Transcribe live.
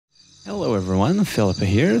Hello everyone, Philip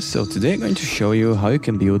here. So today I'm going to show you how you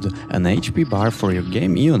can build an HP bar for your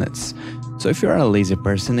game units. So if you're a lazy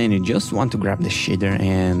person and you just want to grab the shader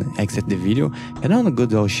and exit the video, head on to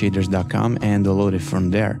goodshaders.com and download it from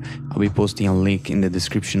there. I'll be posting a link in the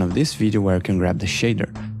description of this video where you can grab the shader.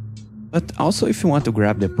 But also, if you want to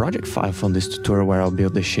grab the project file from this tutorial where I'll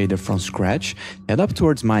build the shader from scratch, head up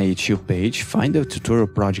towards my YouTube page, find the tutorial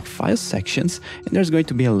project file sections, and there's going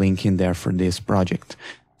to be a link in there for this project.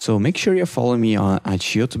 So make sure you follow me on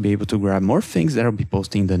Itch.io to be able to grab more things that I'll be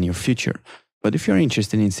posting in the near future. But if you're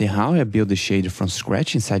interested in seeing how I build the shader from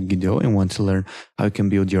scratch inside Godot and want to learn how you can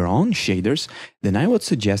build your own shaders, then I would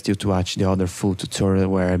suggest you to watch the other full tutorial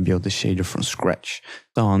where I build the shader from scratch.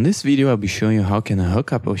 So on this video, I'll be showing you how can I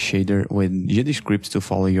hook up a shader with Gdscript to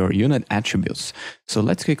follow your unit attributes. So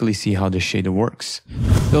let's quickly see how the shader works.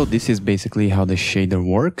 So this is basically how the shader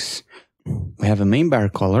works. We have a main bar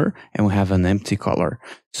color and we have an empty color.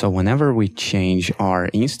 So whenever we change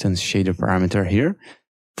our instance shader parameter here,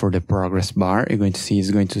 for the progress bar, you're going to see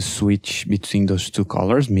it's going to switch between those two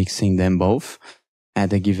colors, mixing them both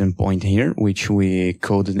at a given point here, which we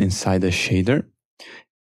coded inside the shader.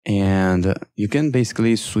 And you can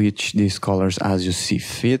basically switch these colors as you see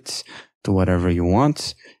fit to whatever you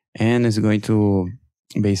want. And it's going to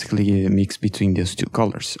basically mix between these two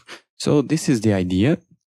colors. So this is the idea.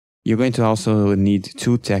 You're going to also need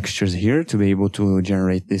two textures here to be able to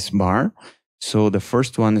generate this bar. So the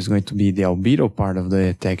first one is going to be the albedo part of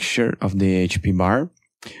the texture of the HP bar.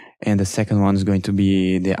 And the second one is going to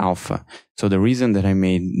be the alpha. So the reason that I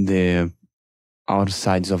made the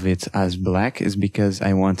outsides of it as black is because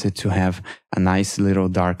I wanted to have a nice little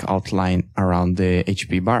dark outline around the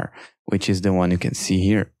HP bar, which is the one you can see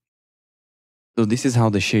here. So this is how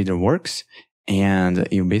the shader works. And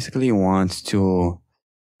you basically want to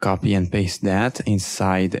copy and paste that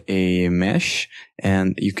inside a mesh,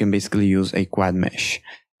 and you can basically use a quad mesh.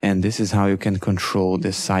 And this is how you can control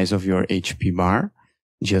the size of your HP bar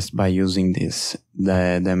just by using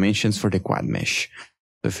the dimensions for the quad mesh.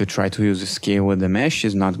 So if you try to use a scale with the mesh,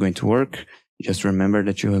 it's not going to work. Just remember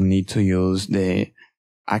that you will need to use the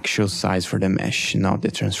actual size for the mesh, not the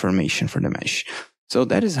transformation for the mesh. So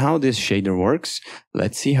that is how this shader works.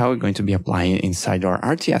 Let's see how we're going to be applying it inside our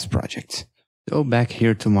RTS project. So back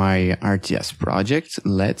here to my RTS project,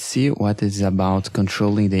 let's see what is about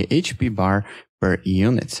controlling the HP bar per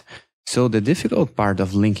unit. So the difficult part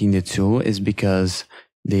of linking the two is because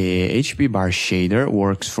the HP bar shader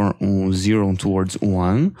works from 0 towards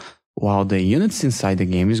 1, while the units inside the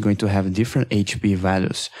game is going to have different HP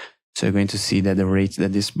values. So you're going to see that the rate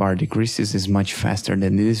that this bar decreases is much faster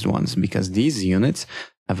than these ones because these units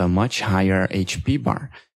have a much higher HP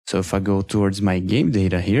bar. So if I go towards my game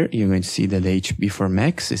data here, you're going to see that the HP for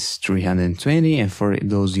max is 320 and for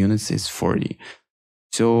those units is 40.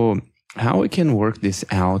 So how we can work this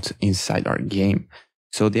out inside our game?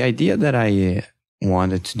 So the idea that I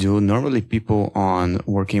wanted to do, normally people on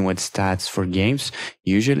working with stats for games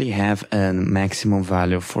usually have a maximum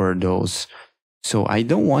value for those. So I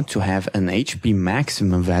don't want to have an HP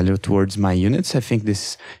maximum value towards my units. I think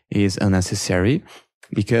this is unnecessary,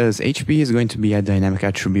 because HP is going to be a dynamic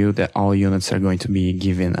attribute that all units are going to be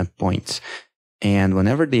given at points. And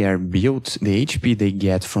whenever they are built, the HP they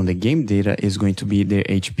get from the game data is going to be their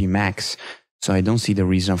HP max. So I don't see the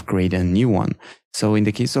reason of creating a new one. So in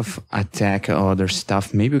the case of attack or other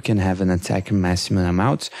stuff, maybe we can have an attack maximum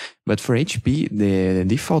amount. But for HP, the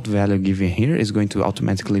default value given here is going to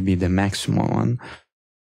automatically be the maximum one.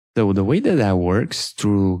 So the way that works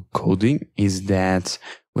through coding is that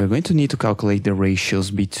we're going to need to calculate the ratios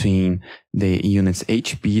between the unit's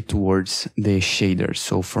HP towards the shader.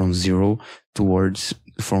 So from 0 to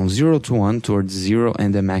 1 towards 0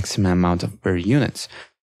 and the maximum amount of per unit.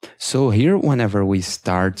 So here, whenever we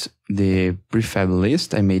start the prefab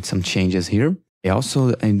list, I made some changes here. I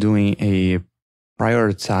also am doing a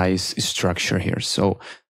prioritize structure here. So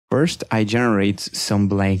first I generate some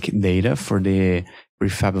blank data for the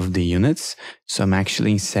prefab of the units. So I'm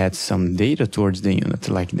actually set some data towards the unit,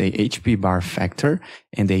 like the HP bar factor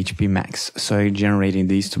and the HP max. So I'm generating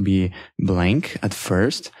these to be blank at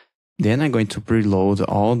first. Then I'm going to preload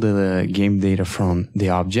all the game data from the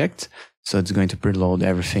object. So it's going to preload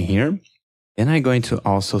everything here. Then I'm going to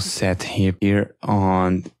also set here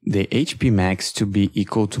on the HP max to be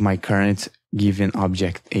equal to my current given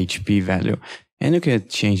object HP value. And you can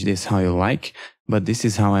change this how you like, but this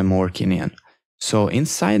is how I'm working in. So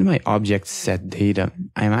inside my object set data,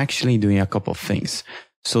 I'm actually doing a couple of things.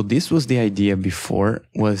 So this was the idea before,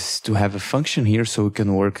 was to have a function here so we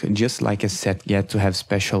can work just like a setGet to have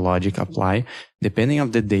special logic apply depending on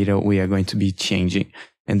the data we are going to be changing.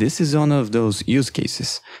 And this is one of those use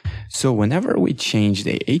cases. So whenever we change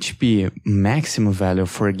the HP maximum value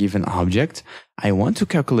for a given object, I want to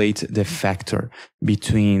calculate the factor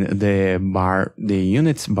between the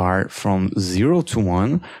units bar from 0 to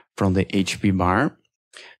 1 from the HP bar.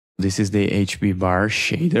 This is the HP bar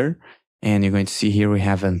shader. And you're going to see here we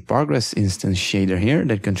have a progress instance shader here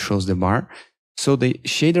that controls the bar. So the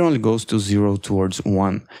shader only goes to 0 towards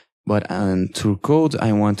 1. But through code,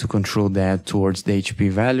 I want to control that towards the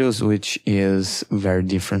HP values, which is very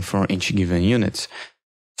different for each given unit.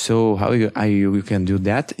 So how you can do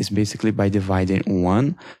that is basically by dividing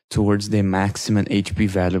 1 towards the maximum HP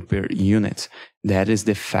value per unit. That is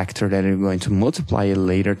the factor that you're going to multiply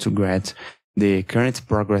later to get the current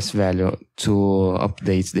progress value to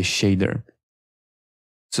update the shader.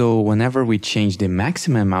 So whenever we change the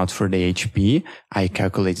maximum amount for the HP, I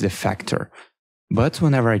calculate the factor. But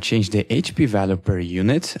whenever I change the HP value per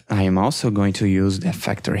unit, I am also going to use that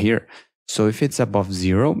factor here. So if it's above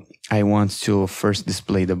 0, I want to first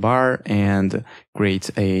display the bar and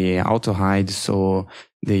create a auto hide so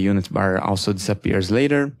the unit bar also disappears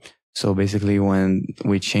later. So basically when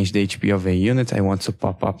we change the HP of a unit, I want to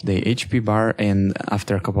pop up the HP bar, and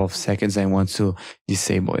after a couple of seconds, I want to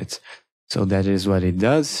disable it. So that is what it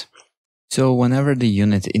does. So whenever the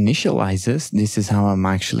unit initializes, this is how I'm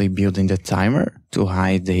actually building the timer to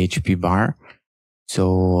hide the HP bar.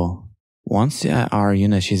 So once our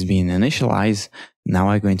unit is being initialized, now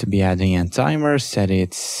I'm going to be adding a timer, set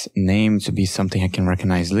its name to be something I can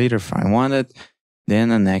recognize later if I want it.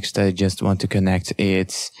 Then next, I just want to connect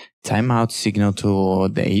its timeout signal to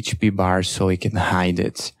the HP bar so we can hide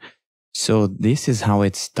it. So this is how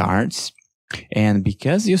it starts. And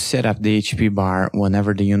because you set up the HP bar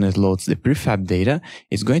whenever the unit loads the prefab data,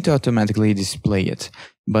 it's going to automatically display it.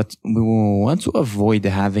 But we will want to avoid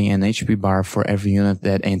having an HP bar for every unit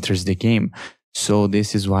that enters the game. So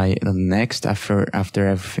this is why next, after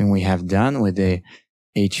everything we have done with the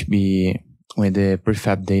with the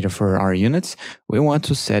prefab data for our units, we want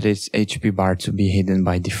to set its HP bar to be hidden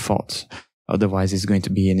by default. Otherwise, it's going to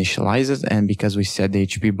be initialized, and because we set the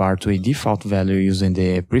HP bar to a default value using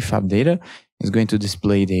the prefab data, it's going to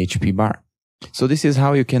display the HP bar. So this is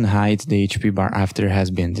how you can hide the HP bar after it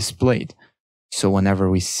has been displayed. So whenever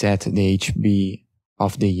we set the HP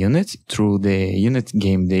of the unit through the unit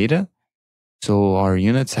game data, so our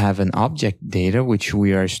units have an object data, which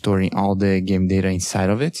we are storing all the game data inside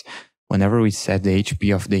of it. Whenever we set the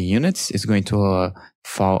HP of the units, it's going to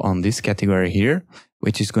fall on this category here,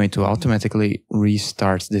 which is going to automatically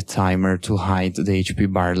restart the timer to hide the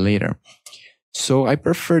HP bar later. So I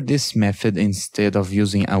prefer this method instead of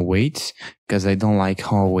using await, because I don't like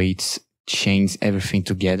how awaits chains everything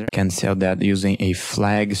together. Cancel that using a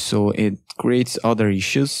flag, so it creates other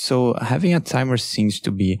issues. So having a timer seems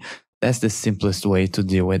to be, that's the simplest way to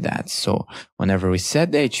deal with that. So whenever we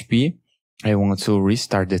set the HP, I want to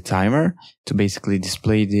restart the timer to basically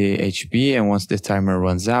display the HP, and once the timer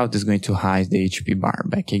runs out, it's going to hide the HP bar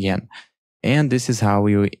back again. And this is how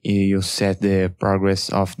you set the progress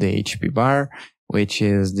of the HP bar, which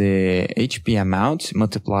is the HP amount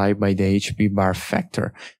multiplied by the HP bar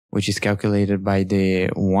factor, which is calculated by the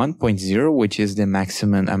 1.0, which is the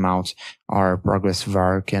maximum amount our progress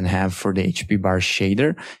var can have for the HP bar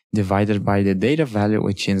shader, divided by the data value,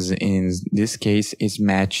 which is, in this case is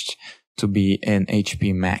matched to be an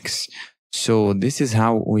HP max. So this is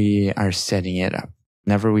how we are setting it up.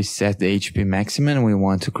 Whenever we set the HP maximum, we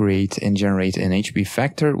want to create and generate an HP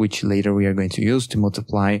factor, which later we are going to use to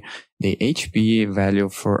multiply the HP value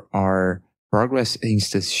for our progress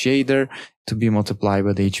instance shader to be multiplied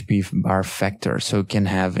by the HP bar factor. So we can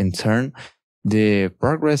have in turn the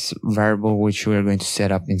progress variable, which we are going to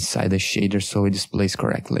set up inside the shader so it displays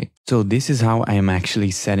correctly. So this is how I am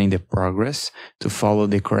actually setting the progress to follow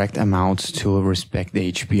the correct amount to respect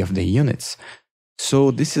the HP of the units.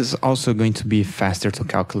 So this is also going to be faster to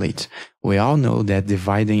calculate. We all know that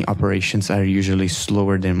dividing operations are usually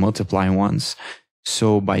slower than multiplying ones.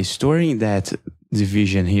 So by storing that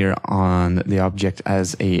division here on the object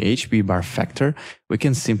as a HP bar factor, we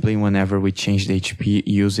can simply, whenever we change the HP,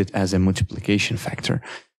 use it as a multiplication factor.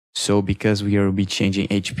 So because we will be changing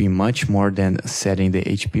HP much more than setting the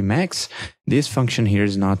HP max, this function here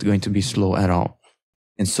is not going to be slow at all.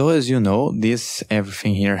 And so as you know,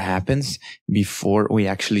 everything here happens before we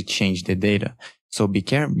actually change the data. So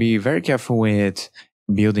be very careful with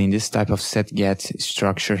building this type of set-get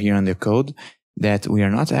structure here in the code, that we are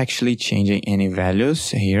not actually changing any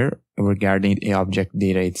values here regarding the object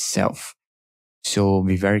data itself. So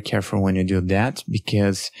be very careful when you do that,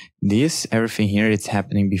 because everything here, it's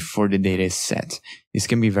happening before the data is set. This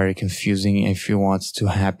can be very confusing if you want to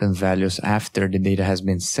happen values after the data has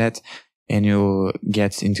been set, and you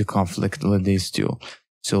get into conflict with these two.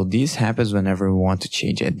 So this happens whenever we want to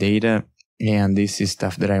change a data, and this is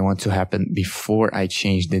stuff that I want to happen before I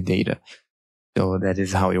change the data. So that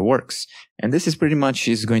is how it works. And this is pretty much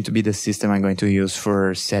is going to be the system I'm going to use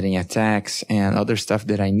for setting attacks and other stuff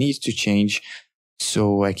that I need to change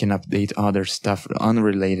so I can update other stuff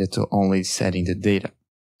unrelated to only setting the data.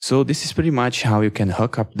 So this is pretty much how you can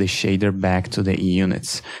hook up the shader back to the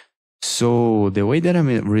units. So the way that I'm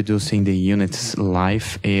reducing the unit's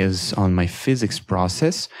life is on my physics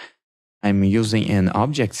process. I'm using an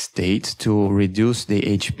object state to reduce the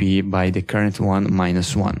HP by the current one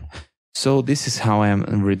minus 1. So this is how I'm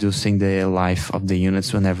reducing the life of the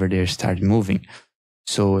units whenever they start moving.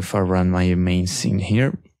 So if I run my main scene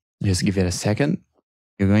here, just give it a second,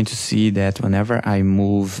 you're going to see that whenever I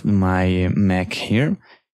move my mech here,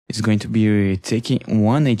 it's going to be taking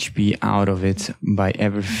 1 HP out of it by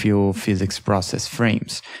every few physics process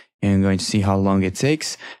frames. And you're going to see how long it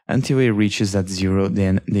takes until it reaches at 0,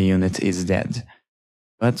 then the unit is dead.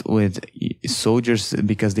 But with soldiers,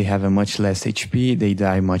 because they have a much less HP, they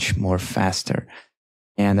die much more faster.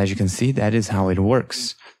 And as you can see, that is how it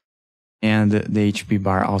works. And the HP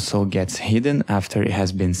bar also gets hidden after it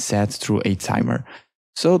has been set through a timer.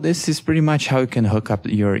 So this is pretty much how you can hook up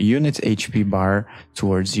your unit HP bar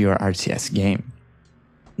towards your RTS game.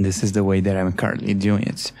 This is the way that I'm currently doing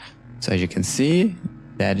it. So as you can see,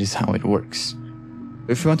 that is how it works.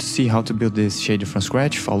 If you want to see how to build this shader from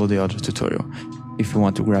scratch, follow the other tutorial. If you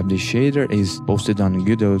want to grab this shader, it is posted on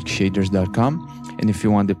godotshaders.com, and if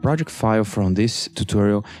you want the project file from this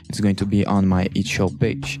tutorial, it's going to be on my itch.show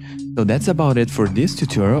page. So that's about it for this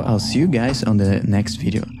tutorial. I'll see you guys on the next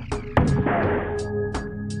video.